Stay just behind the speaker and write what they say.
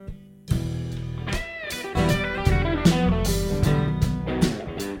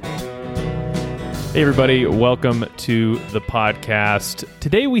Hey everybody, welcome to the podcast.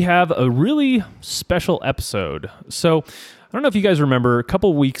 Today we have a really special episode. So I don't know if you guys remember a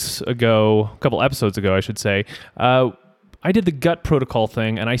couple episodes ago, I should say, I did the gut protocol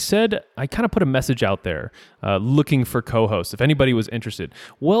thing, and I kind of put a message out there looking for co-hosts, if anybody was interested.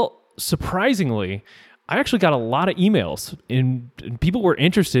 Well, surprisingly, I actually got a lot of emails, and people were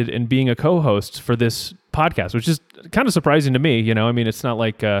interested in being a co-host for this podcast, which is kind of surprising to me. You know, I mean, it's not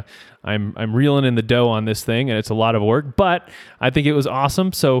like I'm reeling in the dough on this thing, and it's a lot of work, but I think it was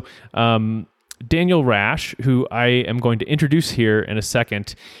awesome. So Daniel Rash, who I am going to introduce here in a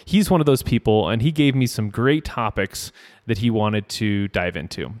second, he's one of those people, and he gave me some great topics that he wanted to dive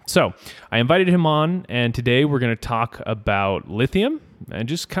into. So I invited him on, and today we're going to talk about lithium and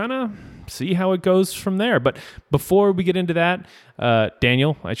just kind of see how it goes from there. But before we get into that,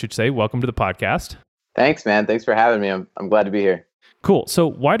 Daniel, I should say, welcome to the podcast. Thanks, man. Thanks for having me. I'm glad to be here. Cool. So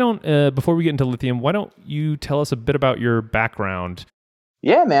why don't, before we get into lithium, why don't you tell us a bit about your background?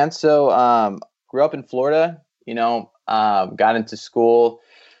 Yeah, man. So grew up in Florida, got into school,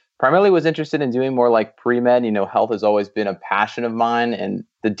 primarily was interested in doing more like pre-med. Health has always been a passion of mine. And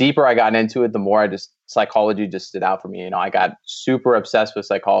the deeper I got into it, the more psychology just stood out for me. I got super obsessed with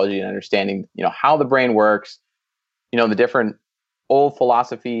psychology and understanding, how the brain works, the different old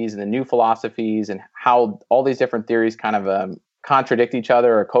philosophies and the new philosophies and how all these different theories kind of contradict each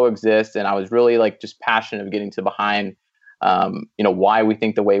other or coexist. And I was really just passionate of getting to behind, why we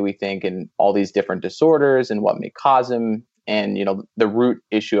think the way we think and all these different disorders and what may cause them and, the root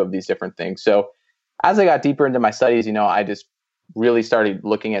issue of these different things. So as I got deeper into my studies, I just really started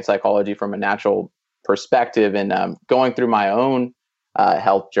looking at psychology from a natural perspective and going through my own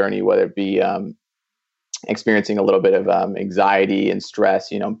health journey, whether it be experiencing a little bit of anxiety and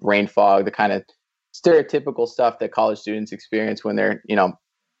stress, brain fog, the kind of stereotypical stuff that college students experience when they're,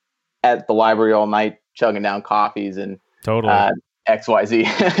 at the library all night, chugging down coffees and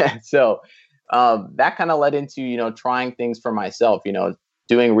XYZ. So that kind of led into, trying things for myself,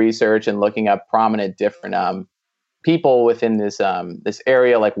 doing research and looking up prominent different people within this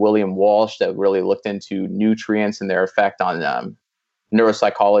area, like William Walsh, that really looked into nutrients and their effect on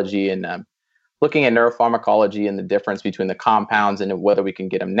neuropsychology and looking at neuropharmacology and the difference between the compounds and whether we can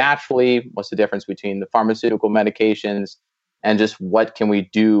get them naturally, what's the difference between the pharmaceutical medications, and just what can we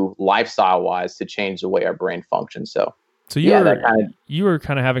do lifestyle-wise to change the way our brain functions. So you were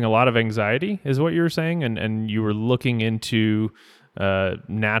kind of having a lot of anxiety, is what you were saying, and you were looking into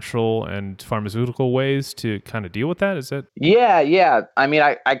natural and pharmaceutical ways to kind of deal with that. Is it? Yeah. I mean,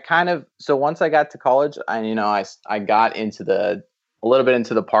 I kind of, so once I got to college, I got into a little bit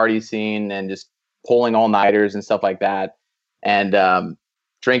into the party scene and just pulling all-nighters and stuff like that, and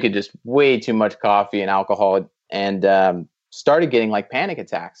drinking just way too much coffee and alcohol, and started getting panic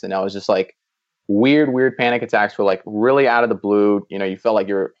attacks. And I was just weird panic attacks were really out of the blue. You felt like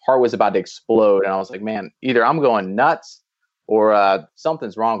your heart was about to explode. And I was like, man, either I'm going nuts or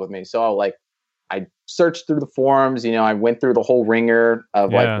something's wrong with me. So I searched through the forums, I went through the whole ringer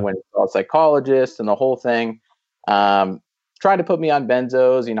of when I saw a psychologist and the whole thing. Tried to put me on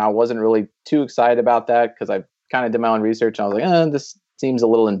benzos. I wasn't really too excited about that because I kind of did my own research and I was like, this seems a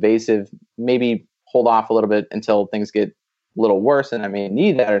little invasive. Maybe hold off a little bit until things get a little worse and I may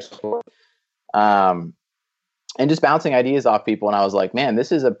need that or so. And just bouncing ideas off people. And I was like, man,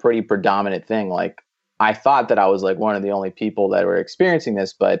 this is a pretty predominant thing. I thought that I was one of the only people that were experiencing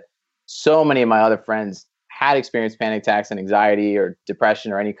this, but so many of my other friends had experienced panic attacks and anxiety or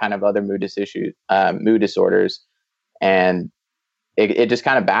depression or any kind of other mood disorders. And it just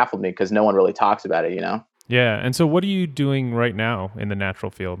kind of baffled me because no one really talks about it, Yeah. And so what are you doing right now in the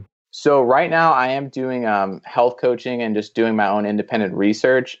natural field? So right now I am doing health coaching and just doing my own independent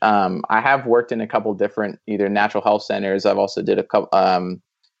research. I have worked in a couple different either natural health centers. I've also did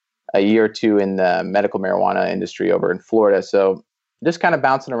a year or two in the medical marijuana industry over in Florida. So just kind of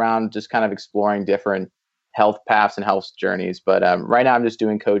bouncing around, just kind of exploring different health paths and health journeys. But right now I'm just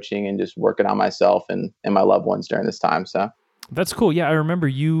doing coaching and just working on myself and my loved ones during this time. So that's cool. Yeah, I remember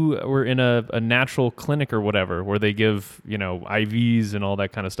you were in a natural clinic or whatever where they give, IVs and all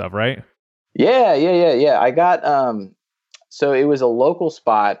that kind of stuff, right? Yeah. I got, so it was a local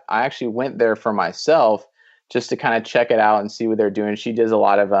spot. I actually went there for myself just to kind of check it out and see what they're doing. She does a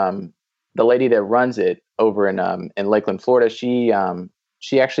lot of, the lady that runs it over in Lakeland, Florida. She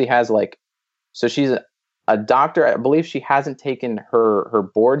actually has so she's a doctor. I believe she hasn't taken her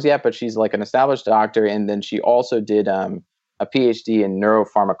boards yet, but she's an established doctor. And then she also did, a PhD in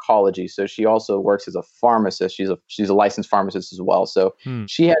neuropharmacology. So she also works as a pharmacist. She's a licensed pharmacist as well. So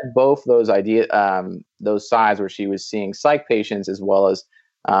she had both those sides where she was seeing psych patients as well as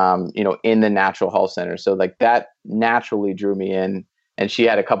in the natural health center. So like that naturally drew me in. And she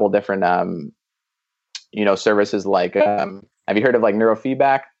had a couple different, services like, have you heard of like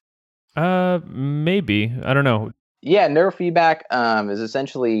neurofeedback? Maybe. I don't know. Yeah, neurofeedback is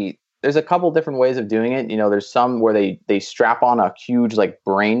essentially there's a couple different ways of doing it. There's some where they strap on a huge like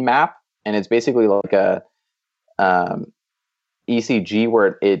brain map, and it's basically like a um, ECG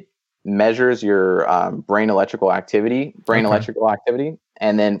where it measures your brain Okay. electrical activity,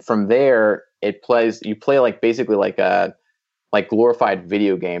 and then from there you play like basically like glorified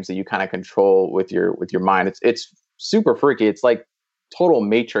video games that you kind of control with your mind. It's super freaky. It's like total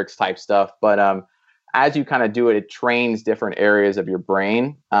Matrix type stuff, but as you kind of do it, it trains different areas of your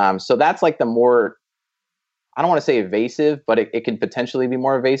brain. So that's like the more, I don't want to say evasive, but it can potentially be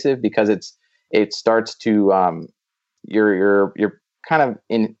more evasive because it starts to you're kind of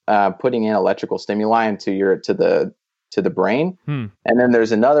in putting in electrical stimuli into to the brain. Hmm. And then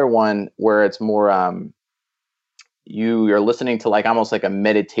there's another one where it's more you're listening to like almost like a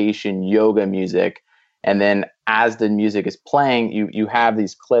meditation yoga music, and then as the music is playing, you have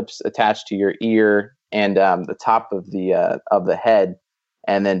these clips attached to your ear and the top of the head,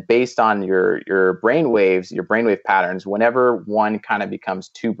 and then based on your brain waves, your brainwave patterns, whenever one kind of becomes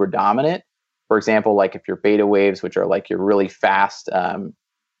too predominant, for example, like if your beta waves, which are like your really fast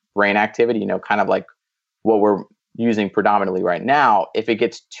brain activity, kind of like what we're using predominantly right now, if it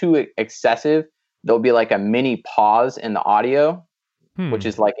gets too excessive, there'll be like a mini pause in the audio, which Hmm.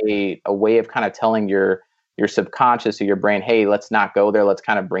 is like a way of kind of telling your subconscious or your brain, hey, let's not go there, let's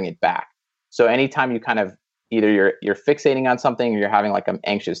kind of bring it back. So anytime you kind of either you're fixating on something, or you're having like an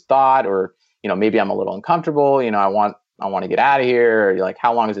anxious thought, or maybe I'm a little uncomfortable, I want to get out of here, or you're like,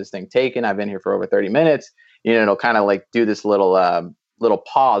 how long is this thing taking? I've been here for over 30 minutes. It'll kind of like do this little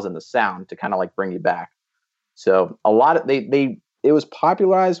pause in the sound to kind of like bring you back. So a lot of it was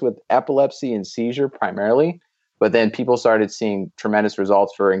popularized with epilepsy and seizure primarily, but then people started seeing tremendous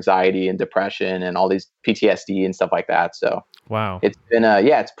results for anxiety and depression and all these PTSD and stuff like that. So Wow. it's been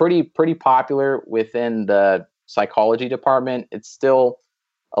it's pretty popular within the psychology department. It's still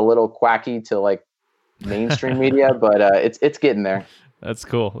a little quacky to like mainstream media, but it's getting there. That's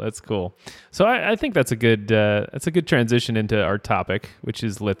cool. That's cool. So I think that's a good transition into our topic, which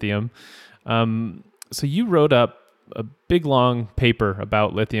is lithium. So you wrote up a big long paper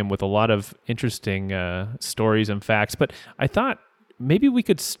about lithium with a lot of interesting stories and facts, but I thought maybe we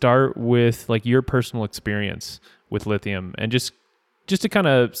could start with like your personal experience with lithium and just to kind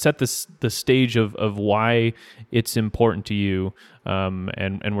of set the stage of why it's important to you,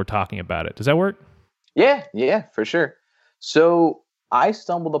 and we're talking about it. Does that work? Yeah, for sure. So I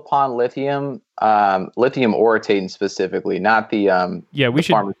stumbled upon lithium orotate specifically, not Yeah, we the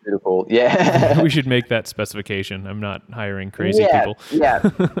should pharmaceutical. Yeah. we should make that specification. I'm not hiring crazy Yeah, people. yeah,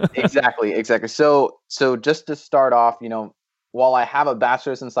 exactly. So just to start off, while I have a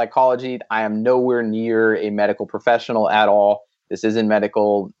bachelor's in psychology, I am nowhere near a medical professional at all. This isn't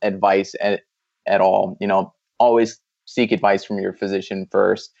medical advice at all. Always seek advice from your physician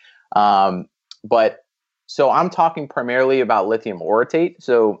first. But so I'm talking primarily about lithium orotate.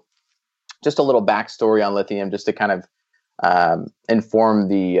 So just a little backstory on lithium, just to kind of inform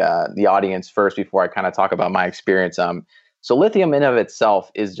the audience first before I kind of talk about my experience. So lithium in of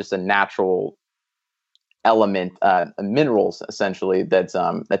itself is just a natural element, minerals essentially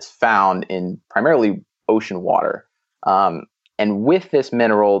that's found in primarily ocean water. Um, and with this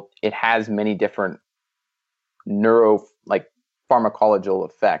mineral, it has many different like pharmacological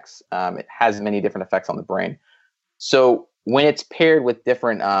effects. It has many different effects on the brain. So when it's paired with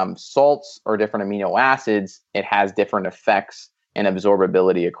different salts or different amino acids, it has different effects and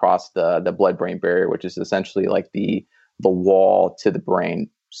absorbability across the blood-brain barrier, which is essentially like the wall to the brain.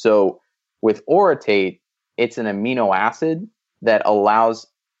 So with orotate, it's an amino acid that allows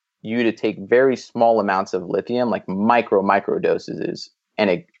you to take very small amounts of lithium, like micro doses, and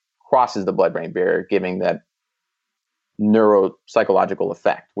it crosses the blood-brain barrier, giving that neuropsychological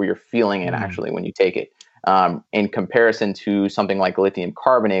effect where you're feeling it Hmm. actually when you take it. In comparison to something like lithium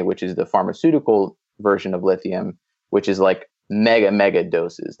carbonate, which is the pharmaceutical version of lithium, which is like mega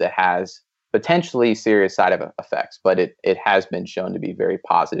doses that has potentially serious effects, but it has been shown to be very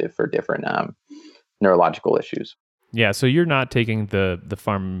positive for different neurological issues. Yeah, so you're not taking the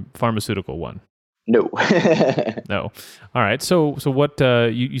pharmaceutical one. No. No. All right. So what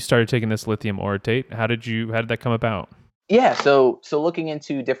you started taking this lithium orotate. How did that come about? Yeah, so looking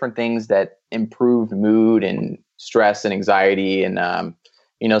into different things that improved mood and stress and anxiety, and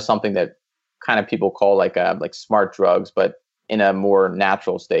something that kind of people call like smart drugs, but in a more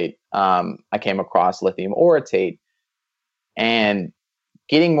natural state. I came across lithium orotate and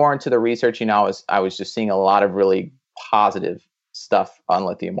getting more into the research, I was just seeing a lot of really positive stuff on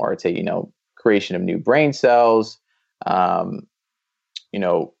lithium orotate, creation of new brain cells, um, you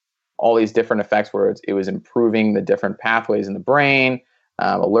know, all these different effects where it was improving the different pathways in the brain,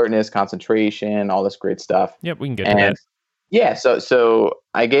 alertness, concentration, all this great stuff. Yep, we can get to that. Yeah, so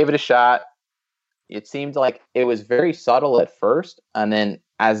I gave it a shot. It seemed like it was very subtle at first, and then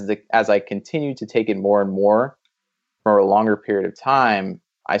as I continued to take it more and more for a longer period of time,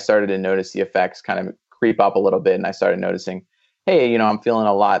 I started to notice the effects kind of creep up a little bit, and I started noticing, hey, I'm feeling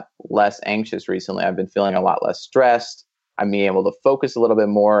a lot less anxious recently. I've been feeling a lot less stressed. I'm being able to focus a little bit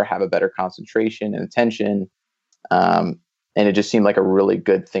more, have a better concentration and attention. And it just seemed like a really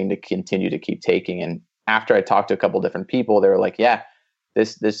good thing to continue to keep taking. And after I talked to a couple different people, they were like, yeah,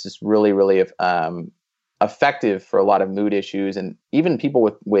 this is really, really effective for a lot of mood issues. And even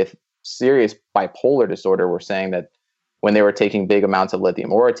people with serious bipolar disorder were saying that when they were taking big amounts of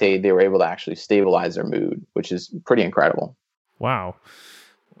lithium orotate, they were able to actually stabilize their mood, which is pretty incredible. Wow.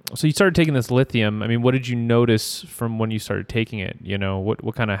 So you started taking this lithium. I mean, what did you notice from when you started taking it?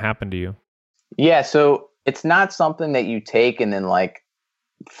 What kind of happened to you? Yeah, so it's not something that you take and then like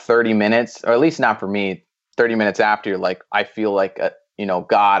 30 minutes, or at least not for me, 30 minutes after you're like, I feel like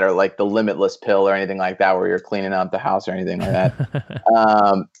God, or like the limitless pill or anything like that, where you're cleaning up the house or anything like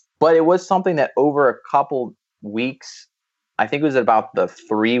that. But it was something that over a couple weeks, I think it was about the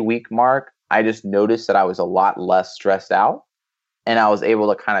 3-week mark, I just noticed that I was a lot less stressed out, and I was able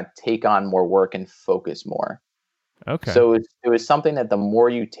to kind of take on more work and focus more. Okay. So it was something that the more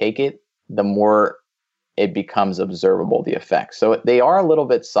you take it, the more it becomes observable, the effects. So they are a little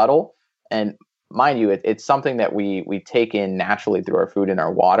bit subtle, and mind you, it's something that we take in naturally through our food and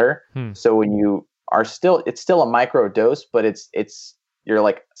our water. So when you are it's still a micro dose, but you're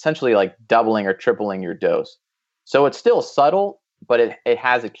like essentially like doubling or tripling your dose. So it's still subtle, but it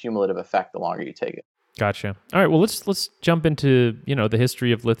has a cumulative effect the longer you take it. Gotcha. All right. Well, let's jump into the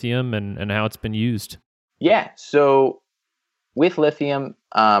history of lithium and how it's been used. Yeah. So with lithium,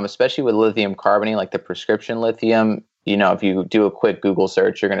 especially with lithium carbonate, like the prescription lithium, if you do a quick Google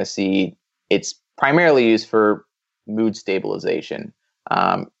search, you're going to see it's primarily used for mood stabilization,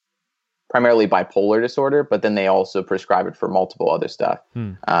 primarily bipolar disorder, but then they also prescribe it for multiple other stuff.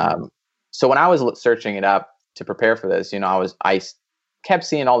 So when I was searching it up to prepare for this, I kept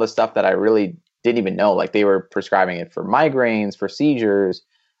seeing all this stuff that I really didn't even know. Like they were prescribing it for migraines, for seizures,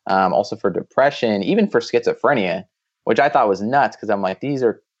 also for depression, even for schizophrenia, which I thought was nuts because I'm like, these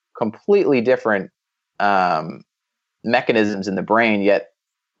are completely different mechanisms in the brain, yet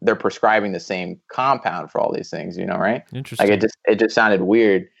they're prescribing the same compound for all these things, right? Interesting. Like it just sounded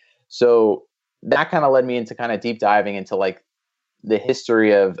weird. So that kind of led me into kind of deep diving into like the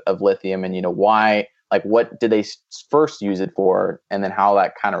history of lithium and, why, like what did they first use it for? And then how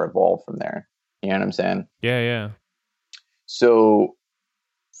that kind of evolved from there. You know what I'm saying? Yeah. So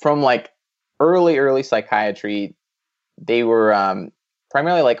from like early psychiatry, they were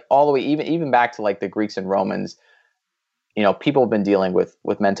primarily like all the way, even back to like the Greeks and Romans, people have been dealing with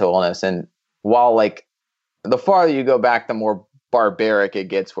mental illness. And while like the farther you go back, the more barbaric it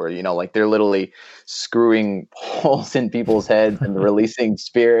gets, where, like they're literally screwing holes in people's heads and releasing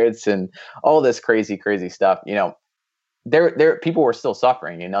spirits and all this crazy stuff. There people were still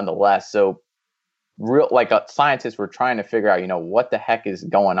suffering nonetheless. So scientists were trying to figure out, what the heck is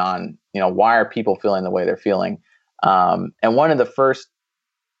going on? Why are people feeling the way they're feeling? And one of the first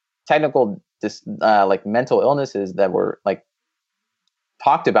technical like mental illnesses that were like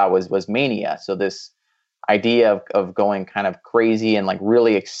talked about was mania. So this idea of going kind of crazy and like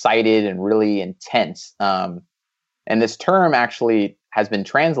really excited and really intense. And this term actually has been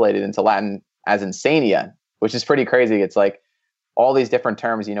translated into Latin as insania, which is pretty crazy. It's like all these different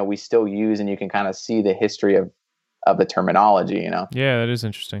terms, we still use, and you can kind of see the history of the terminology, Yeah, that is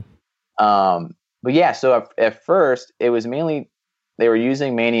interesting. But yeah, so at first it was mainly, they were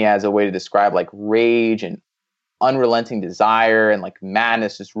using mania as a way to describe like rage and unrelenting desire and like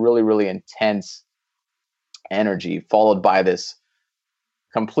madness, just really, really intense energy, followed by this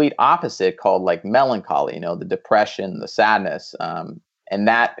complete opposite called like melancholy, the depression, the sadness. And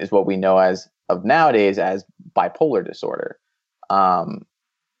that is what we know of nowadays as bipolar disorder.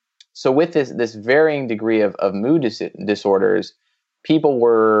 So with this varying degree of mood disorders, people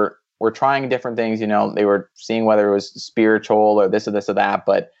were trying different things. They were seeing whether it was spiritual or this or that.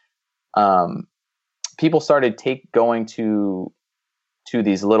 But people started going to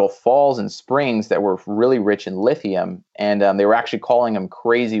these little falls and springs that were really rich in lithium, and they were actually calling them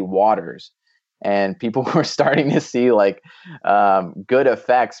crazy waters. And people were starting to see like good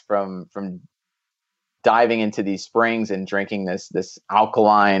effects from diving into these springs and drinking this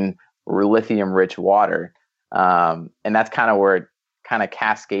alkaline, lithium rich water. And that's kind of where it kind of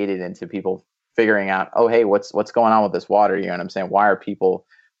cascaded into people figuring out, oh, hey, what's going on with this water? You know what I'm saying? Why are people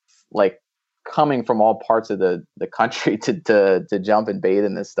like coming from all parts of the country to jump and bathe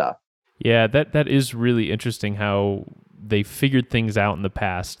in this stuff? Yeah, that is really interesting how they figured things out in the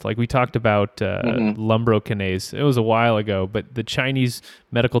past. Like we talked about lumbrokinase. It was a while ago, but the Chinese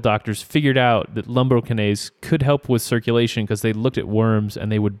medical doctors figured out that lumbrokinase could help with circulation because they looked at worms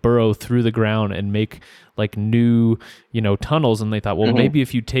and they would burrow through the ground and make like new, tunnels. And they thought, well, maybe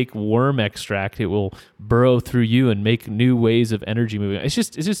if you take worm extract, it will burrow through you and make new ways of energy moving. It's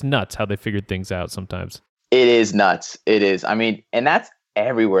just nuts how they figured things out sometimes. It is nuts. It is. I mean, and that's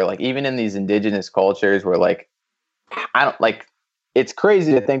everywhere. Like even in these indigenous cultures where like, it's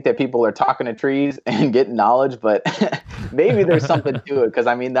crazy to think that people are talking to trees and getting knowledge, but maybe there's something to it. Because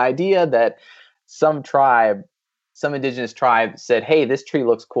I mean, the idea that some indigenous tribe said, hey, this tree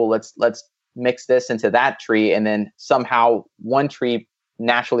looks cool. Let's mix this into that tree. And then somehow one tree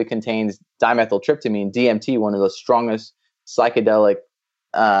naturally contains dimethyltryptamine, DMT, one of the strongest psychedelic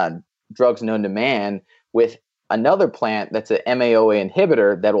drugs known to man, with another plant that's an MAOA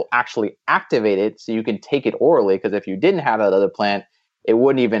inhibitor that will actually activate it so you can take it orally. Because if you didn't have that other plant, it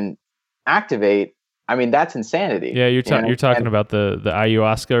wouldn't even activate. I mean, that's insanity. Yeah, you're talking about the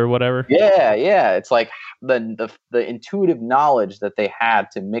ayahuasca or whatever. Yeah. It's like the intuitive knowledge that they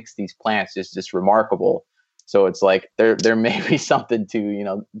had to mix these plants is just remarkable. So it's like there may be something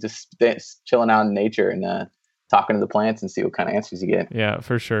to just chilling out in nature and talking to the plants and see what kind of answers you get. Yeah,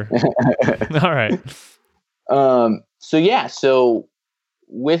 for sure. All right. So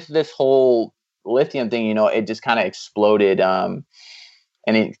with this whole lithium thing, it just kind of exploded. I'm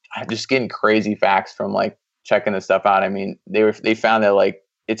just getting crazy facts from like checking this stuff out. I mean, they found that like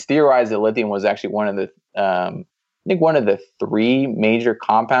it's theorized that lithium was actually one of the 3 major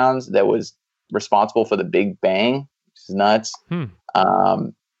compounds that was responsible for the Big Bang, which is nuts.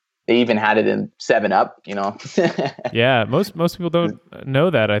 They even had it in 7-Up, Yeah, most people don't know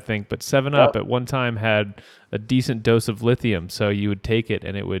that, I think, but 7-Up at one time had a decent dose of lithium, so you would take it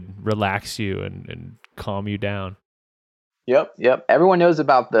and it would relax you and calm you down. Yep. Everyone knows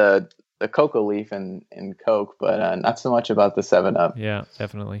about the cocoa leaf and Coke, but not so much about the 7-Up. Yeah,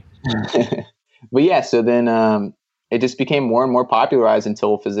 definitely. But yeah, so then it just became more and more popularized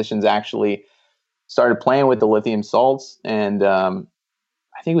until physicians actually started playing with the lithium salts. And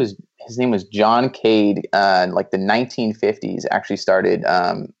I think his name was John Cade, like the 1950s, actually started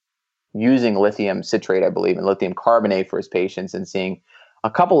using lithium citrate, I believe, and lithium carbonate for his patients, and seeing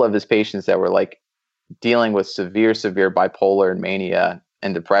a couple of his patients that were like dealing with severe bipolar and mania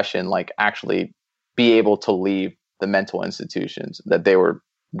and depression, like actually be able to leave the mental institutions that they were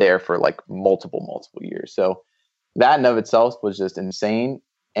there for like multiple years. So that in of itself was just insane.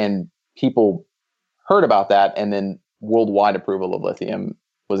 And people heard about that, and then worldwide approval of lithium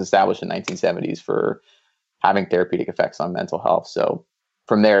was established in the 1970s for having therapeutic effects on mental health. So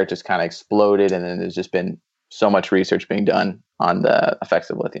from there, it just kind of exploded, and then there's just been so much research being done on the effects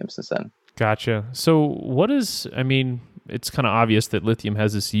of lithium since then. Gotcha. So it's kind of obvious that lithium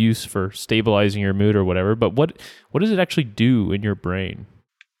has this use for stabilizing your mood or whatever, but what does it actually do in your brain?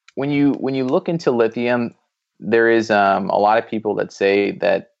 When you look into lithium, there is a lot of people that say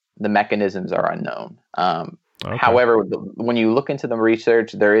that the mechanisms are unknown. Okay. However, when you look into the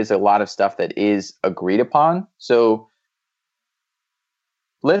research, there is a lot of stuff that is agreed upon. So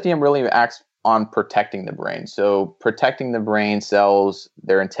lithium really acts on protecting the brain. So protecting the brain cells,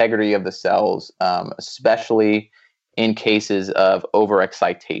 their integrity of the cells, especially in cases of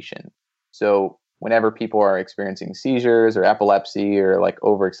overexcitation. So whenever people are experiencing seizures or epilepsy or like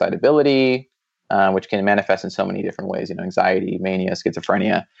overexcitability, which can manifest in so many different ways, anxiety, mania,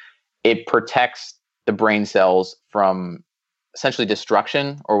 schizophrenia, it protects the brain cells from essentially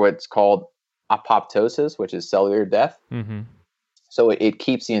destruction, or what's called apoptosis, which is cellular death. Mm-hmm. So it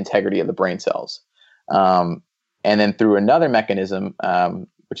keeps the integrity of the brain cells. And then through another mechanism,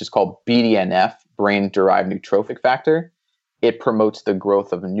 which is called BDNF, brain-derived neurotrophic factor, it promotes the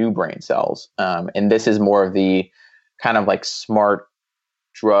growth of new brain cells. And this is more of the kind of like smart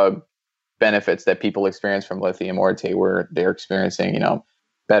drug benefits that people experience from lithium orate, where they're experiencing,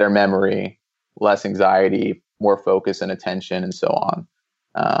 better memory, less anxiety, more focus and attention, and so on.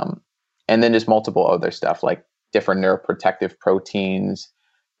 And then just multiple other stuff like different neuroprotective proteins,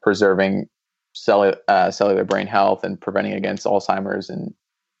 preserving cellular brain health and preventing against Alzheimer's and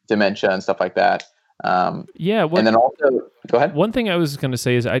dementia and stuff like that. And then also, go ahead. One thing I was going to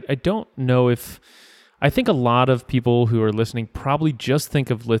say is I don't know if I think a lot of people who are listening probably just think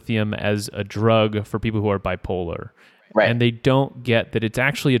of lithium as a drug for people who are bipolar. Right. And they don't get that it's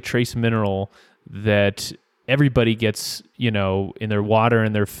actually a trace mineral that everybody gets, in their water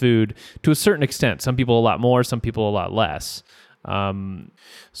and their food to a certain extent. Some people a lot more, some people a lot less.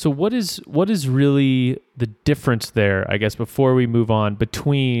 So what is really the difference there, I guess, before we move on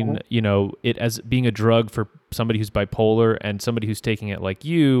between, it as being a drug for somebody who's bipolar and somebody who's taking it like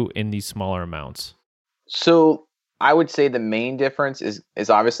you in these smaller amounts? So I would say the main difference is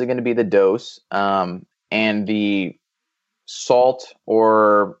obviously going to be the dose, and the salt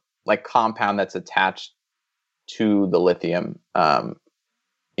or like compound that's attached to the lithium.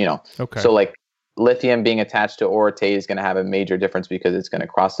 Okay. So like lithium being attached to orotate is going to have a major difference because it's going to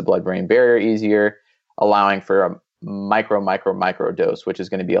cross the blood-brain barrier easier, allowing for a micro dose, which is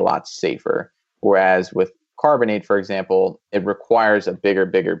going to be a lot safer. Whereas with carbonate, for example, it requires a bigger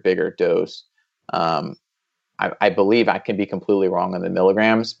dose. I believe, I can be completely wrong on the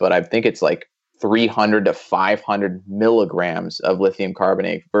milligrams, but I think it's like 300 to 500 milligrams of lithium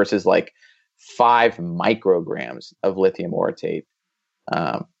carbonate versus like 5 micrograms of lithium orotate.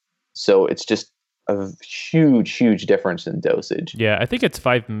 So it's just a huge difference in dosage. Yeah, I think it's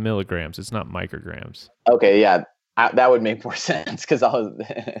 5 milligrams. It's not micrograms. Okay, yeah, that would make more sense because I was.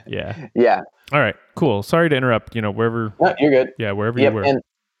 Yeah. All right, cool. Sorry to interrupt. Wherever. No, you're good. Yeah, wherever you were.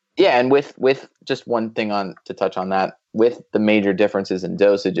 And with just one thing to touch on that, with the major differences in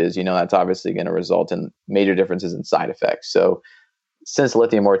dosages, that's obviously going to result in major differences in side effects. So since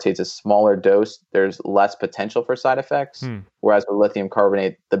lithium orotate's a smaller dose, there's less potential for side effects. Whereas with lithium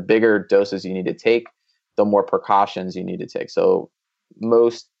carbonate, the bigger doses you need to take, the more precautions you need to take. So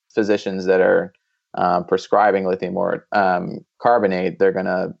most physicians that are prescribing lithium carbonate, they're going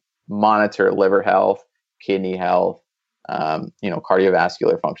to monitor liver health, kidney health,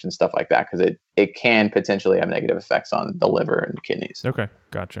 cardiovascular function, stuff like that, because it can potentially have negative effects on the liver and kidneys. Okay,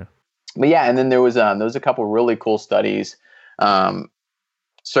 gotcha. But yeah, and then there was a couple really cool studies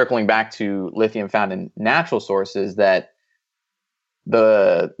circling back to lithium found in natural sources, that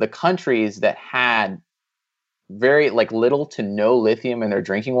the countries that had very little to no lithium in their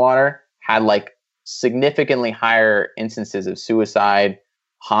drinking water had significantly higher instances of suicide,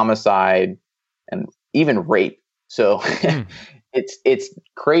 homicide, and even rape. So it's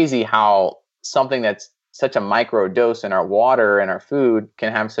crazy how something that's such a micro dose in our water and our food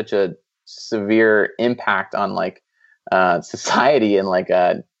can have such a severe impact on society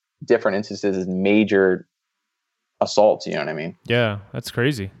and different instances of major assaults. You know what I mean? Yeah, that's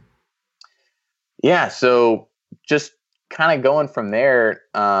crazy. Yeah. So just kind of going from there,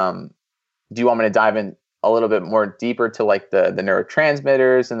 do you want me to dive in a little bit more deeper to the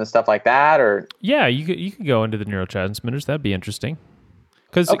neurotransmitters and the stuff like that, or? Yeah, you could go into the neurotransmitters. That'd be interesting.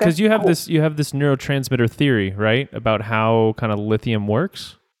 Because you have this neurotransmitter theory, right, about how kind of lithium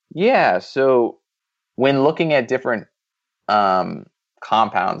works. Yeah. So when looking at different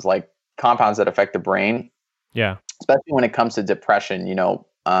compounds, like compounds that affect the brain, yeah, especially when it comes to depression,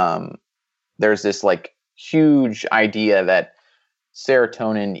 there's this huge idea that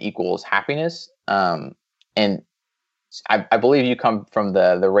serotonin equals happiness. And I believe you come from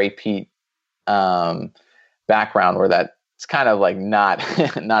the Ray Peat background, where that's kind of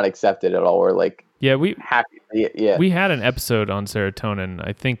not accepted at all. Or we had an episode on serotonin,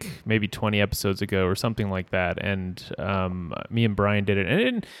 I think maybe 20 episodes ago or something like that, and me and Brian did it,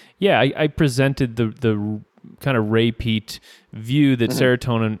 and I presented the kind of Ray Peat view that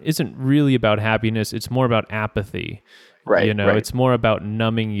serotonin isn't really about happiness; it's more about apathy. Right. It's more about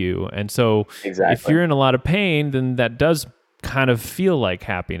numbing you. And so if you're in a lot of pain, then that does kind of feel like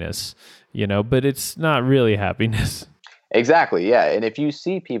happiness, but it's not really happiness. Exactly. Yeah. And if you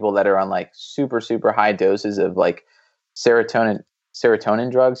see people that are on super, super high doses of serotonin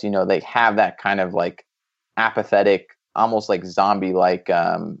drugs, they have that kind of apathetic, almost zombie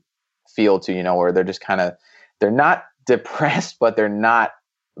feel to, where they're just they're not depressed, but they're not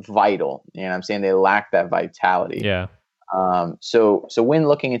vital. You know what I'm saying? They lack that vitality. Yeah. So when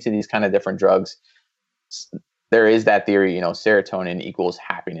looking into these kind of different drugs, there is that theory, serotonin equals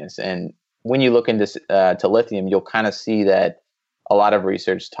happiness. And when you look into to lithium, you'll kind of see that a lot of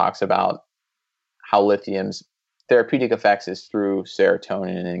research talks about how lithium's therapeutic effects is through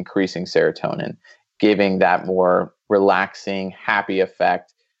serotonin and increasing serotonin, giving that more relaxing, happy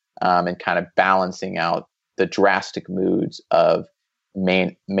effect, and kind of balancing out the drastic moods of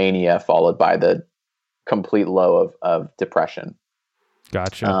mania followed by the complete low of depression.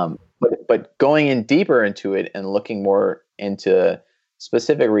 Gotcha. But going in deeper into it and looking more into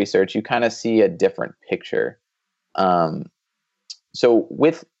specific research, you kind of see a different picture. So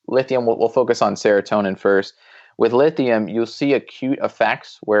with lithium, we'll focus on serotonin first. With lithium, you'll see acute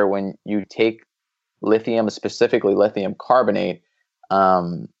effects where when you take lithium, specifically lithium carbonate,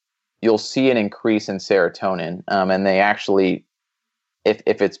 you'll see an increase in serotonin. And they actually,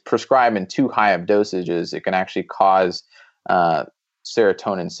 if it's prescribed in too high of dosages, it can actually cause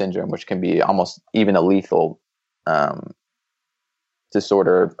serotonin syndrome, which can be almost even a lethal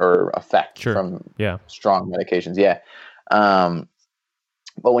disorder or effect from strong medications. Yeah.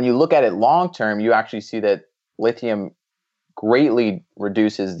 But when you look at it long term, you actually see that lithium greatly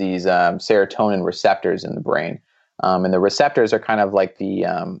reduces these serotonin receptors in the brain. And the receptors are kind of like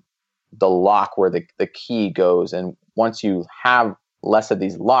the lock where the key goes. And once you have less of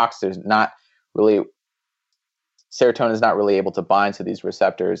these locks, serotonin is not really able to bind to these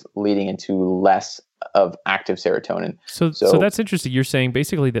receptors, leading into less of active serotonin. So that's interesting. You're saying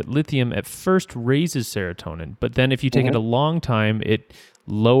basically that lithium at first raises serotonin, but then if you take it a long time, it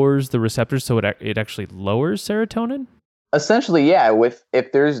lowers the receptors, so it actually lowers serotonin? Essentially, yeah.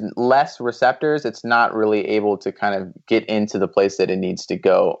 If there's less receptors, it's not really able to kind of get into the place that it needs to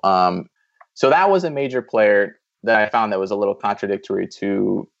go. So that was a major player that I found that was a little contradictory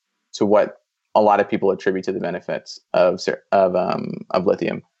to what a lot of people attribute to the benefits of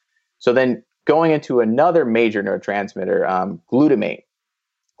lithium. So then going into another major neurotransmitter, glutamate.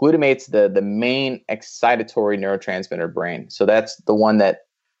 Glutamate's the main excitatory neurotransmitter brain. So that's the one that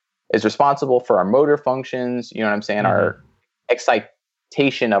is responsible for our motor functions, you know what I'm saying, our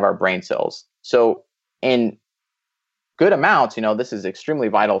excitation of our brain cells. So in good amounts, this is extremely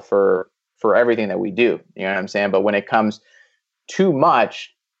vital for everything that we do, you know what I'm saying? But when it comes too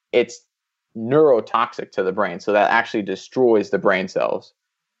much, it's neurotoxic to the brain. So that actually destroys the brain cells.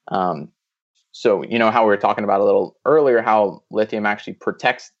 So you know how we were talking about a little earlier, how lithium actually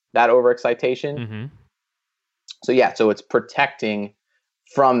protects that overexcitation. So it's protecting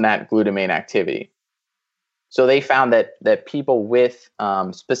from that glutamate activity. So they found that people with,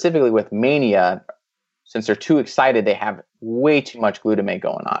 specifically with mania, since they're too excited, they have way too much glutamate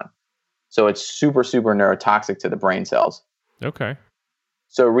going on. So it's super, super neurotoxic to the brain cells. Okay.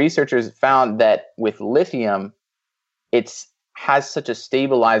 So researchers found that with lithium, it has such a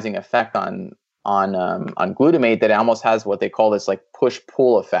stabilizing effect on glutamate that it almost has what they call this like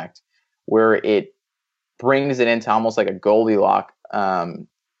push-pull effect, where it brings it into almost like a Goldilocks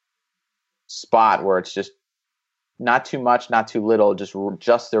spot where it's just not too much, not too little,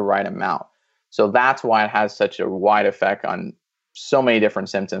 just the right amount. So that's why it has such a wide effect on so many different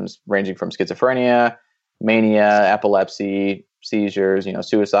symptoms, ranging from schizophrenia, mania, epilepsy, seizures,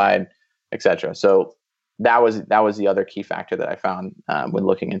 suicide, etc. So that was the other key factor that I found when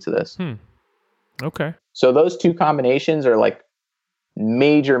looking into this. Okay. So those two combinations are like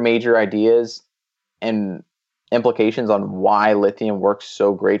major ideas and implications on why lithium works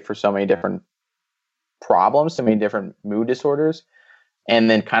so great for so many different problems, so many different mood disorders. And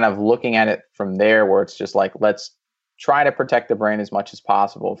then kind of looking at it from there, where it's just like, let's try to protect the brain as much as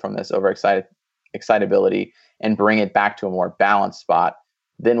possible from this excitability and bring it back to a more balanced spot.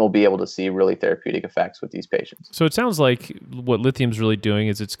 Then we'll be able to see really therapeutic effects with these patients. So it sounds like what lithium's really doing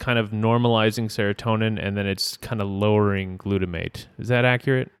is it's kind of normalizing serotonin and then it's kind of lowering glutamate. Is that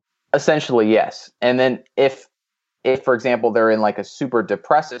accurate? Essentially, yes. And then if for example, they're in like a super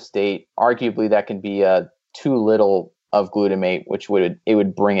depressive state, arguably that can be too little of glutamate, which would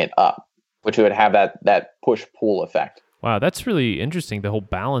bring it up, which would have that push-pull effect. Wow, that's really interesting, the whole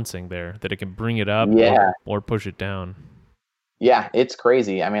balancing there, that it can bring it up or push it down. Yeah, it's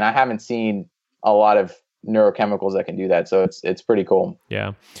crazy. I mean, I haven't seen a lot of neurochemicals that can do that, so it's pretty cool.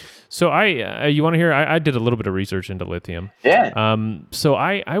 Yeah. So you want to hear? I did a little bit of research into lithium. Yeah. So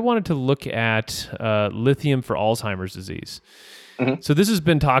I wanted to look at lithium for Alzheimer's disease. So this has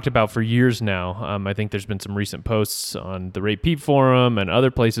been talked about for years now. I think there's been some recent posts on the Ray Peat Forum and other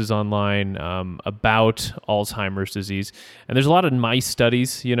places online about Alzheimer's disease. And there's a lot of mice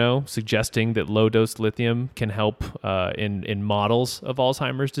studies, suggesting that low-dose lithium can help in models of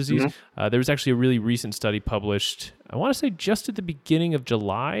Alzheimer's disease. There was actually a really recent study published, I want to say just at the beginning of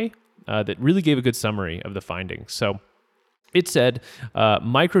July, that really gave a good summary of the findings. So it said,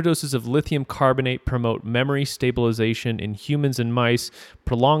 microdoses of lithium carbonate promote memory stabilization in humans and mice.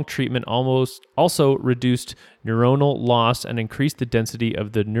 Prolonged treatment also reduced neuronal loss and increased the density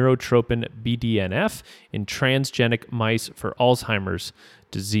of the neurotropin BDNF in transgenic mice for Alzheimer's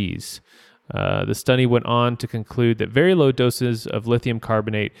disease. The study went on to conclude that very low doses of lithium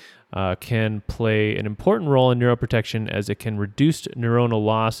carbonate can play an important role in neuroprotection, as it can reduce neuronal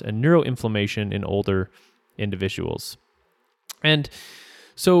loss and neuroinflammation in older individuals. And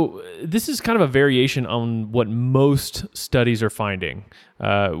So this is kind of a variation on what most studies are finding,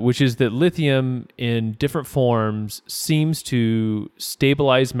 which is that lithium in different forms seems to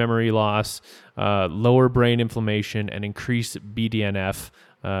stabilize memory loss, lower brain inflammation, and increase BDNF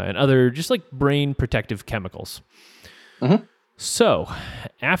and other just like brain protective chemicals. Mm-hmm. So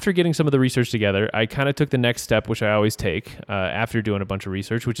after getting some of the research together, I kind of took the next step, which I always take after doing a bunch of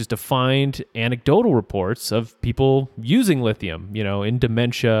research, which is to find anecdotal reports of people using lithium, in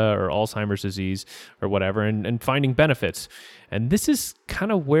dementia or Alzheimer's disease or whatever, and finding benefits. And this is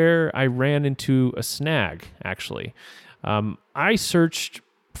kind of where I ran into a snag, actually. I searched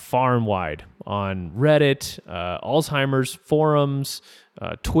far and wide on Reddit, Alzheimer's forums,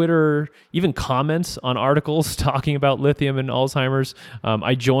 Twitter, even comments on articles talking about lithium and Alzheimer's.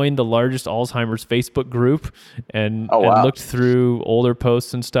 I joined the largest Alzheimer's Facebook group and looked through older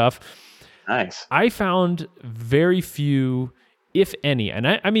posts and stuff. Nice. I found very few, if any, and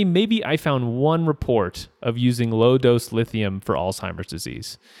I mean, maybe I found one report of using low-dose lithium for Alzheimer's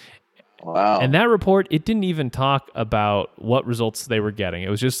disease. Wow. And that report, it didn't even talk about what results they were getting. It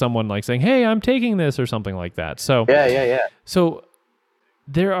was just someone like saying, hey, I'm taking this or something like that. So Yeah. So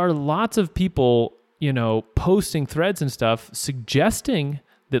there are lots of people, posting threads and stuff suggesting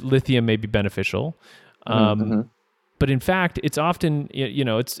that lithium may be beneficial. But in fact, it's often,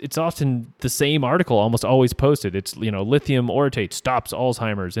 it's often the same article almost always posted. It's, lithium orotate stops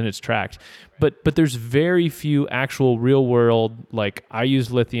Alzheimer's in its tracks. But there's very few actual real world, like I use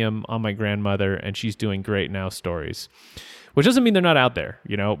lithium on my grandmother and she's doing great now stories, which doesn't mean they're not out there.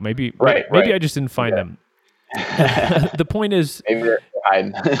 Maybe I just didn't find them. The point is,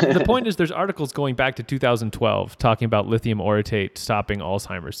 the point is there's articles going back to 2012 talking about lithium orotate stopping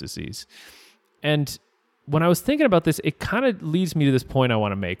Alzheimer's disease. And when I was thinking about this, it kind of leads me to this point I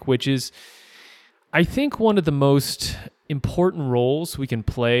want to make, which is I think one of the most important roles we can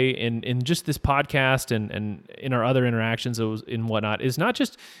play in just this podcast and in our other interactions and whatnot is not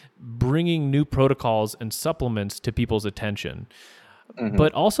just bringing new protocols and supplements to people's attention,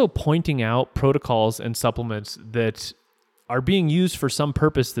 but also pointing out protocols and supplements that are being used for some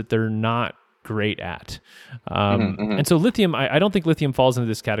purpose that they're not great at. And so lithium, I don't think lithium falls into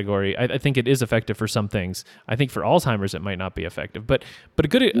this category. I think it is effective for some things. I think for Alzheimer's, it might not be effective. But a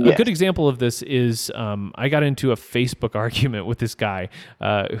good example of this is I got into a Facebook argument with this guy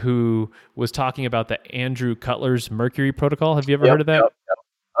who was talking about the Andrew Cutler's Mercury protocol. Have you ever heard of that? Yep.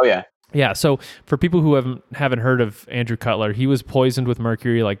 Oh, yeah. Yeah, so for people who haven't heard of Andrew Cutler, he was poisoned with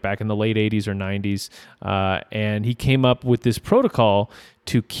mercury like back in the late 80s or 90s, and he came up with this protocol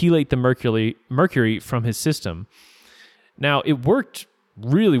to chelate the mercury from his system. Now, it worked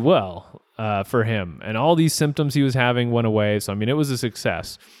really well for him, and all these symptoms he was having went away, so I mean, it was a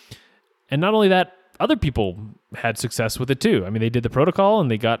success. And not only that, other people had success with it too. I mean, they did the protocol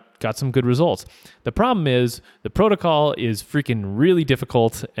and they got some good results. The problem is the protocol is freaking really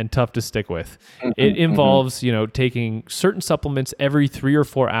difficult and tough to stick with. It involves, taking certain supplements every 3 or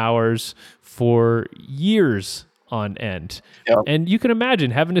 4 hours for years on end. Yep. And you can imagine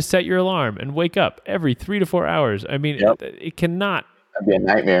having to set your alarm and wake up every 3 to 4 hours. I mean, it cannot. That'd be a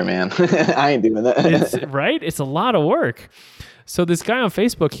nightmare, man. I ain't doing that. Right? It's a lot of work. So this guy on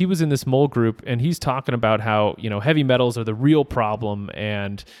Facebook, he was in this mole group and he's talking about how, heavy metals are the real problem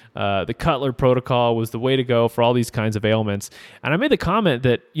and the Cutler protocol was the way to go for all these kinds of ailments. And I made the comment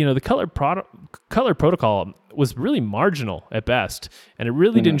that, the Cutler protocol was really marginal at best. And it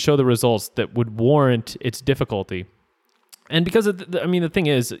really didn't show the results that would warrant its difficulty. And because the thing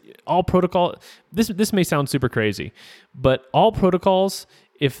is, all protocol, this may sound super crazy, but all protocols,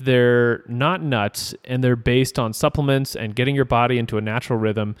 if they're not nuts and they're based on supplements and getting your body into a natural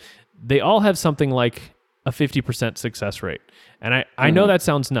rhythm, they all have something like a 50% success rate. And I know that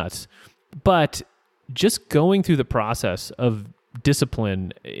sounds nuts, but just going through the process of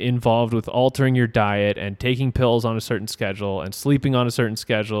discipline involved with altering your diet and taking pills on a certain schedule and sleeping on a certain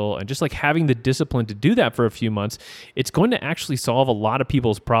schedule and just like having the discipline to do that for a few months, it's going to actually solve a lot of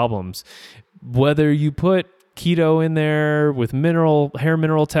people's problems. Whether you put keto in there with hair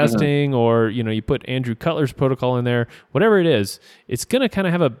mineral testing, or, you put Andrew Cutler's protocol in there, whatever it is, it's going to kind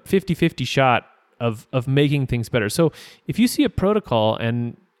of have a 50-50 shot of making things better. So if you see a protocol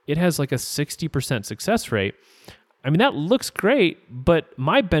and it has like a 60% success rate, I mean, that looks great, but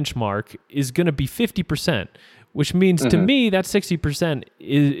my benchmark is going to be 50%, which means to me that 60%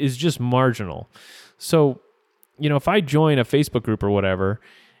 is just marginal. So, if I join a Facebook group or whatever,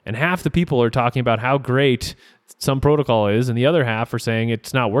 and half the people are talking about how great some protocol is, and the other half are saying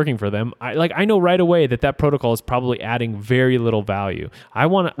it's not working for them. I know right away that protocol is probably adding very little value. I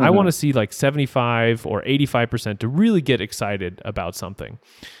want to see like 75 or 85% to really get excited about something.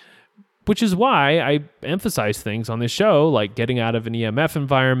 Which is why I emphasize things on this show, like getting out of an EMF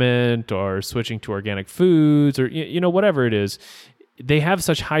environment or switching to organic foods or, whatever it is. They have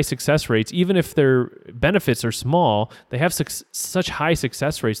such high success rates. Even if their benefits are small, they have such high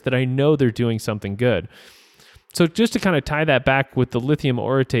success rates that I know they're doing something good. So just to kind of tie that back with the lithium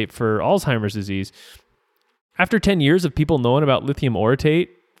orotate for Alzheimer's disease, after 10 years of people knowing about lithium orotate,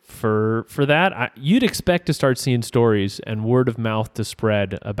 for that, you'd expect to start seeing stories and word of mouth to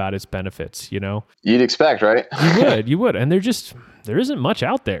spread about its benefits, You'd expect, right? You would. And there isn't much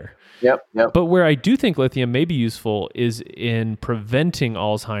out there. Yep. But where I do think lithium may be useful is in preventing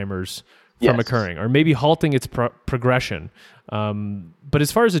Alzheimer's from occurring, or maybe halting its progression. But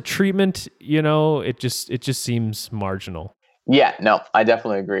as far as a treatment, it just seems marginal. Yeah, no, I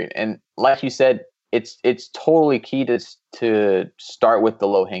definitely agree. And like you said, it's totally key to start with the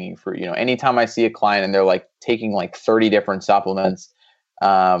low hanging fruit. Anytime I see a client and they're like taking like 30 different supplements,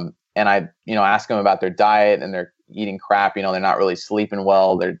 and I, ask them about their diet and they're eating crap, they're not really sleeping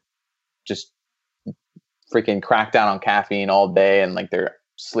well. They're just freaking crack down on caffeine all day and like their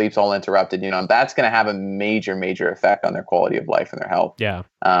sleep's all interrupted. That's going to have a major, major effect on their quality of life and their health. Yeah.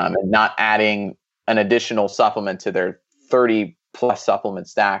 And not adding an additional supplement to their 30 plus supplement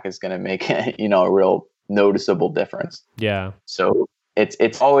stack is going to make a real noticeable difference. Yeah. So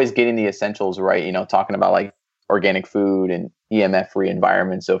it's always getting the essentials right, talking about like organic food and EMF free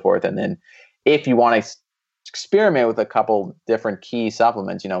environment and so forth. And then if you want to experiment with a couple different key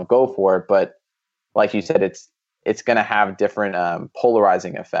supplements, go for it. But like you said, it's going to have different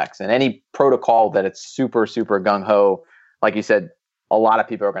polarizing effects, and any protocol that it's super, super gung ho, like you said, a lot of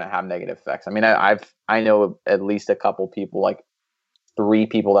people are going to have negative effects. I mean, I know at least a couple people, like 3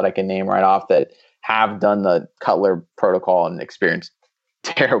 people that I can name right off, that have done the Cutler protocol and experienced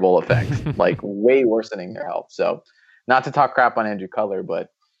terrible effects, like way worsening their health. So not to talk crap on Andrew Cutler, but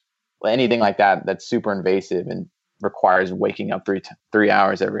anything like that's super invasive and requires waking up 3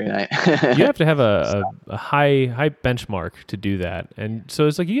 hours every night. You have to have a high benchmark to do that. And so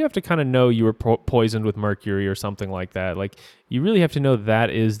it's like you have to kind of know you were poisoned with mercury or something like that. Like you really have to know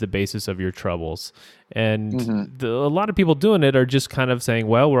that is the basis of your troubles. And a lot of people doing it are just kind of saying,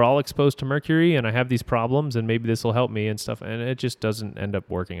 well, we're all exposed to mercury and I have these problems and maybe this will help me and stuff. And it just doesn't end up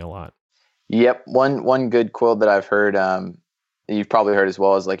working a lot. Yep. One good quote that I've heard, you've probably heard as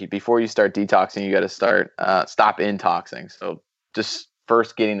well, is like, before you start detoxing, you got to stop intoxing. So just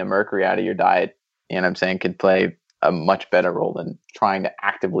first getting the mercury out of your diet, I'm saying, could play a much better role than trying to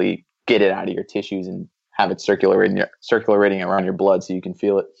actively get it out of your tissues and have it circulating around your blood so you can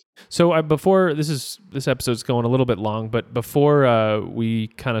feel it. So before this episode's going a little bit long, but before we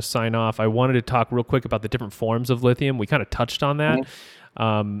kind of sign off, I wanted to talk real quick about the different forms of lithium. We kind of touched on that.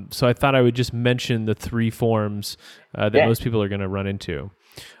 So I thought I would just mention the 3 forms that most people are going to run into.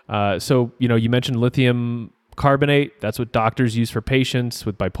 So, you mentioned lithium carbonate. That's what doctors use for patients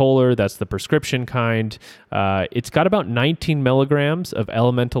with bipolar. That's the prescription kind. It's got about 19 milligrams of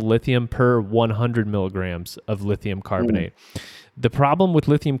elemental lithium per 100 milligrams of lithium carbonate. The problem with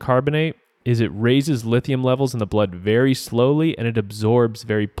lithium carbonate is it raises lithium levels in the blood very slowly and it absorbs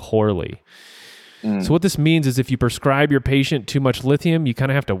very poorly. So what this means is if you prescribe your patient too much lithium, you kind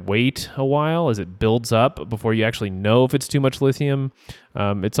of have to wait a while as it builds up before you actually know if it's too much lithium.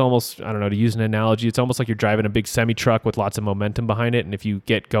 It's almost, I don't know, to use an analogy, it's almost like you're driving a big semi-truck with lots of momentum behind it. And if you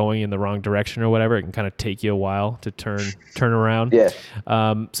get going in the wrong direction or whatever, it can kind of take you a while to turn around. Yeah.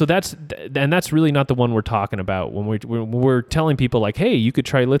 So that's really not the one we're talking about when we're telling people like, hey, you could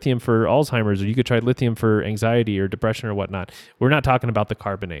try lithium for Alzheimer's, or you could try lithium for anxiety or depression or whatnot. We're not talking about the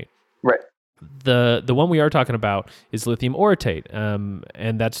carbonate. Right. The one we are talking about is lithium orotate,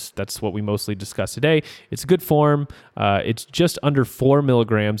 and that's what we mostly discuss today. It's a good form. It's just under 4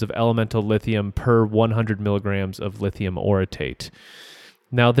 milligrams of elemental lithium per 100 milligrams of lithium orotate.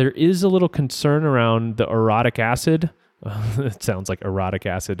 Now, there is a little concern around the orotic acid. It sounds like erotic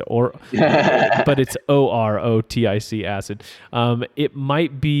acid, but it's OROTIC acid. It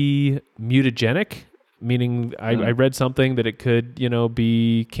might be mutagenic. Meaning I read something that it could,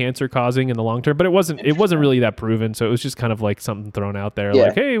 be cancer causing in the long term, but it wasn't really that proven. So it was just kind of like something thrown out there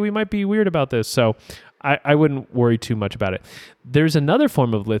like, hey, we might be weird about this. So I wouldn't worry too much about it. There's another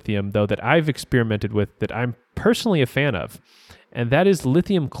form of lithium though, that I've experimented with that I'm personally a fan of, and that is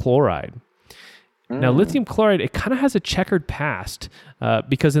lithium chloride. Now, lithium chloride, it kind of has a checkered past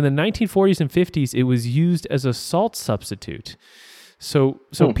because in the 1940s and 50s, it was used as a salt substitute. So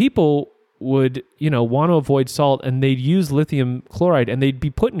people would, want to avoid salt, and they'd use lithium chloride, and they'd be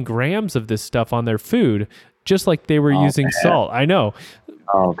putting grams of this stuff on their food, just like they were using salt. I know.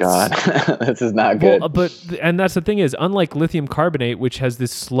 Oh God, this is not good. Well, and that's the thing is, unlike lithium carbonate, which has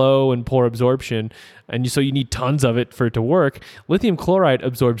this slow and poor absorption, and so you need tons of it for it to work, lithium chloride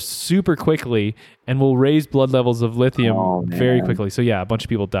absorbs super quickly and will raise blood levels of lithium very quickly. So yeah, a bunch of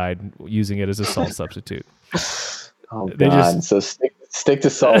people died using it as a salt substitute. Oh God, so stick to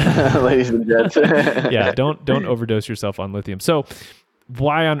salt, ladies and gents. Yeah, don't overdose yourself on lithium. So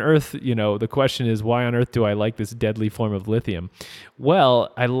why on earth, the question is, why on earth do I like this deadly form of lithium?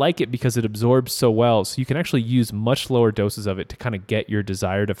 Well, I like it because it absorbs so well. So you can actually use much lower doses of it to kind of get your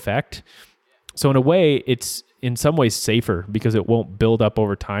desired effect. So in a way, it's in some ways safer because it won't build up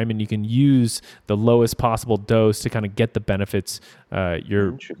over time, and you can use the lowest possible dose to kind of get the benefits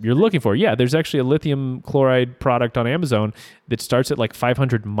you're looking for. Yeah, there's actually a lithium chloride product on Amazon that starts at like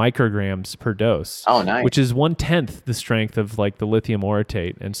 500 micrograms per dose. Oh, nice. Which is 1/10 the strength of like the lithium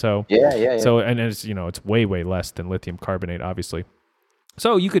orotate, and so So and it's it's way less than lithium carbonate, obviously.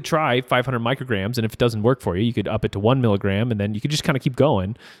 So you could try 500 micrograms, and if it doesn't work for you, you could up it to 1 milligram, and then you could just kind of keep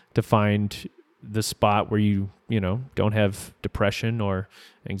going to find the spot where you don't have depression or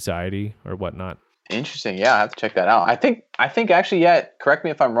anxiety or whatnot. Interesting. Yeah, I have to check that out. I think actually, yeah, correct me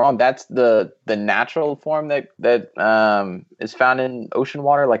if I'm wrong, that's the natural form that is found in ocean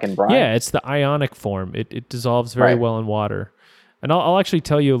water, like in brine. Yeah, it's the ionic form. It dissolves very well in water. And I'll actually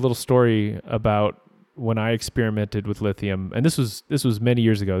tell you a little story about when I experimented with lithium. And this was many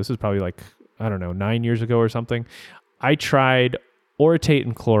years ago. This was probably like, I don't know, 9 years ago or something. I tried orotate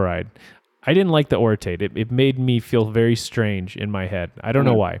and chloride. I didn't like the orotate. It made me feel very strange in my head. I don't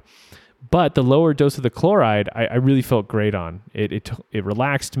know why. But the lower dose of the chloride, I really felt great on. It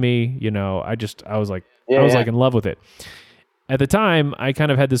relaxed me. I was like in love with it. At the time, I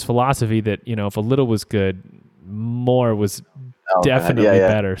kind of had this philosophy that if a little was good, more was definitely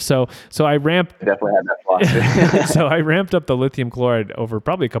better. So I ramped. I definitely had that philosophy. So I ramped up the lithium chloride over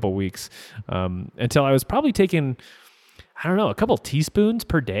probably a couple of weeks until I was probably taking, I don't know, a couple teaspoons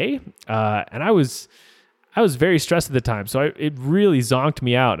per day. And I was very stressed at the time. So it really zonked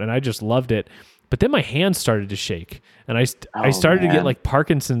me out, and I just loved it. But then my hands started to shake, and I started to get like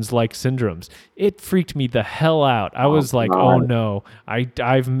Parkinson's-like syndromes. It freaked me the hell out. I was like, oh no,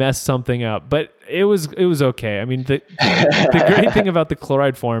 I've messed something up. But it was okay. I mean, the great thing about the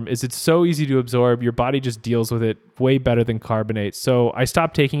chloride form is it's so easy to absorb. Your body just deals with it way better than carbonate. So I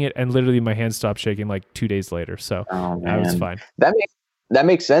stopped taking it, and literally my hands stopped shaking like 2 days later. So I was fine. That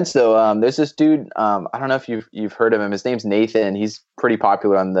makes sense though. There's this dude. I don't know if you've heard of him. His name's Nathan. He's pretty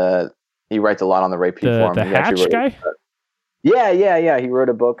popular on he writes a lot on the Ray P forum. The Hatch guy? Yeah. He wrote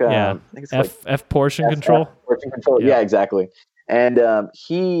a book. I think it's F portion control. Portion control. Yeah, exactly. And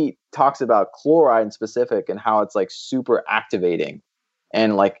he talks about chloride in specific and how it's like super activating,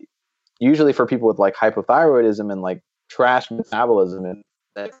 and like usually for people with like hypothyroidism and like trash metabolism and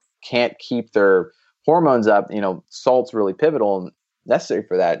that can't keep their hormones up, salt's really pivotal and necessary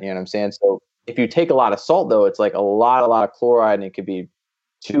for that. You know what I'm saying? So if you take a lot of salt though, it's like a lot of chloride, and it could be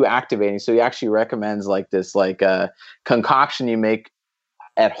too activating. So he actually recommends like this concoction you make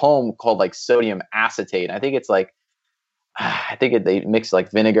at home called like sodium acetate. I think it's like they mix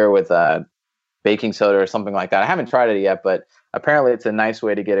like vinegar with baking soda or something like that. I haven't tried it yet, but apparently it's a nice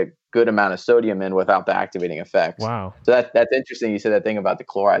way to get a good amount of sodium in without the activating effects. Wow. So that's interesting. You said that thing about the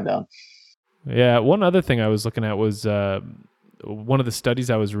chloride though. Yeah. One other thing I was looking at was one of the studies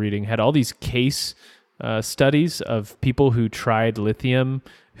I was reading had all these case studies of people who tried lithium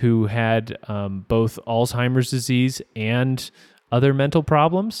who had both Alzheimer's disease and other mental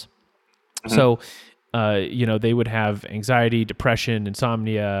problems. Mm-hmm. So, they would have anxiety, depression,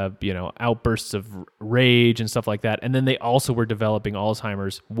 insomnia, outbursts of rage and stuff like that. And then they also were developing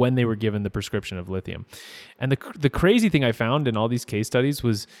Alzheimer's when they were given the prescription of lithium. And the crazy thing I found in all these case studies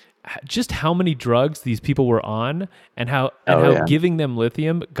was just how many drugs these people were on, and how giving them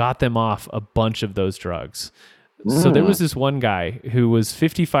lithium got them off a bunch of those drugs. So there was this one guy who was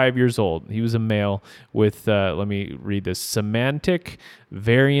 55 years old. He was a male with, let me read this, semantic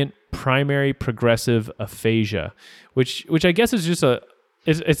variant primary progressive aphasia, which I guess is just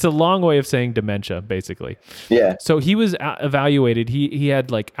it's a long way of saying dementia, basically. Yeah. So he was evaluated. He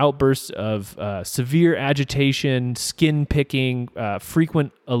had like outbursts of severe agitation, skin picking,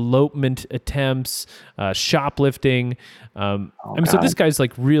 frequent elopement attempts, shoplifting. So this guy's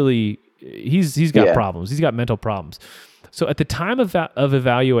like really, he's got problems. He's got mental problems. So at the time of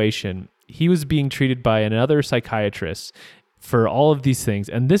evaluation, he was being treated by another psychiatrist for all of these things.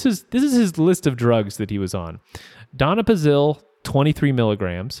 And this is his list of drugs that he was on. Donepezil, 23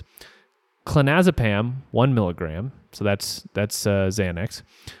 milligrams, clonazepam 1 milligram, so that's Xanax.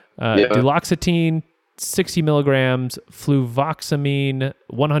 Duloxetine 60 milligrams, fluvoxamine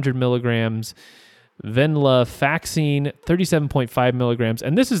 100 milligrams, venlafaxine 37.5 milligrams,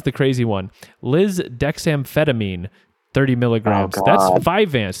 and this is the crazy one: lisdexamfetamine 30 milligrams. Oh, that's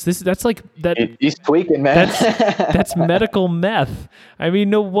Vyvanse. That's like that. He's tweaking, man. That's medical meth. I mean,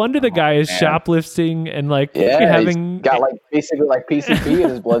 no wonder the guy is shoplifting and like having he's got like basically like PCP in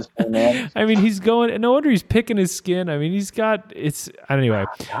his bloodstream, man. I mean, he's going. No wonder he's picking his skin. I mean, he's got. It's anyway.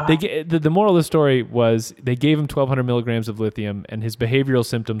 The moral of the story was they gave him 1,200 milligrams of lithium, and his behavioral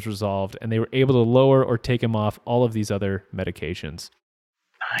symptoms resolved, and they were able to lower or take him off all of these other medications.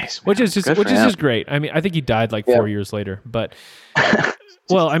 Nice, which is just great. I mean, I think he died like 4 years later, but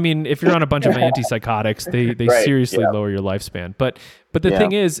well, I mean, if you're on a bunch of antipsychotics, they seriously lower your lifespan. But the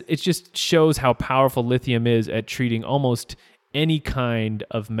thing is, it just shows how powerful lithium is at treating almost any kind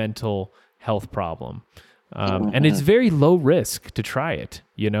of mental health problem. And it's very low risk to try it.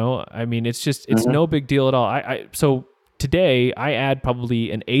 You know, I mean, it's no big deal at all. So today, I add probably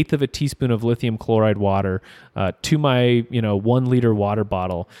 1/8 of a teaspoon of lithium chloride water to my 1 liter water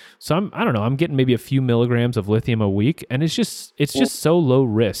bottle. So I'm getting maybe a few milligrams of lithium a week, and it's just so low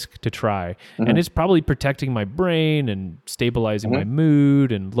risk to try, and it's probably protecting my brain and stabilizing my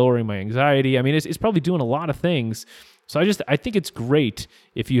mood and lowering my anxiety. I mean, it's probably doing a lot of things. So I think it's great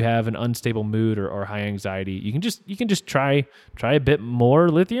if you have an unstable mood or high anxiety. You can just try a bit more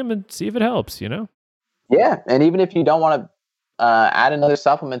lithium and see if it helps. Yeah, and even if you don't want to add another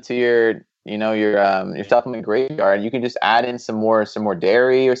supplement to your supplement graveyard, you can just add in some more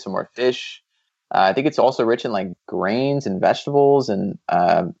dairy or some more fish. I think it's also rich in like grains and vegetables, and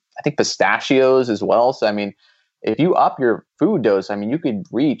I think pistachios as well. So I mean, if you up your food dose, I mean, you could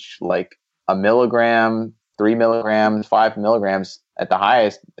reach like 1 milligram, 3 milligrams, 5 milligrams at the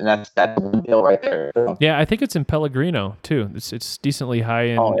highest, and that's a deal right there. So. Yeah, I think it's in Pellegrino too. It's decently high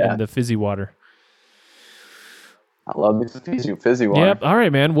in the fizzy water. I love this fizzy water. Yep. All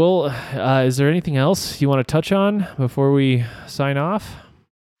right, man. Well, is there anything else you want to touch on before we sign off?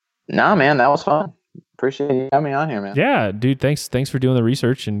 Nah, man, that was fun. Appreciate you having me on here, man. Yeah, dude. Thanks for doing the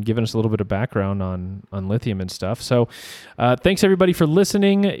research and giving us a little bit of background on lithium and stuff. So, thanks everybody for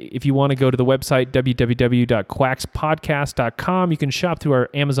listening. If you want to go to the website www.quackspodcast.com, you can shop through our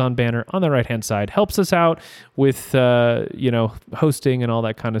Amazon banner on the right hand side. Helps us out with hosting and all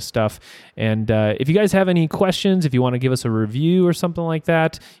that kind of stuff. And if you guys have any questions, if you want to give us a review or something like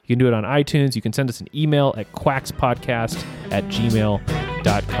that, you can do it on iTunes. You can send us an email at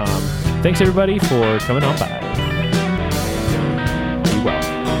quackspodcast@gmail.com. Thanks everybody for coming on by.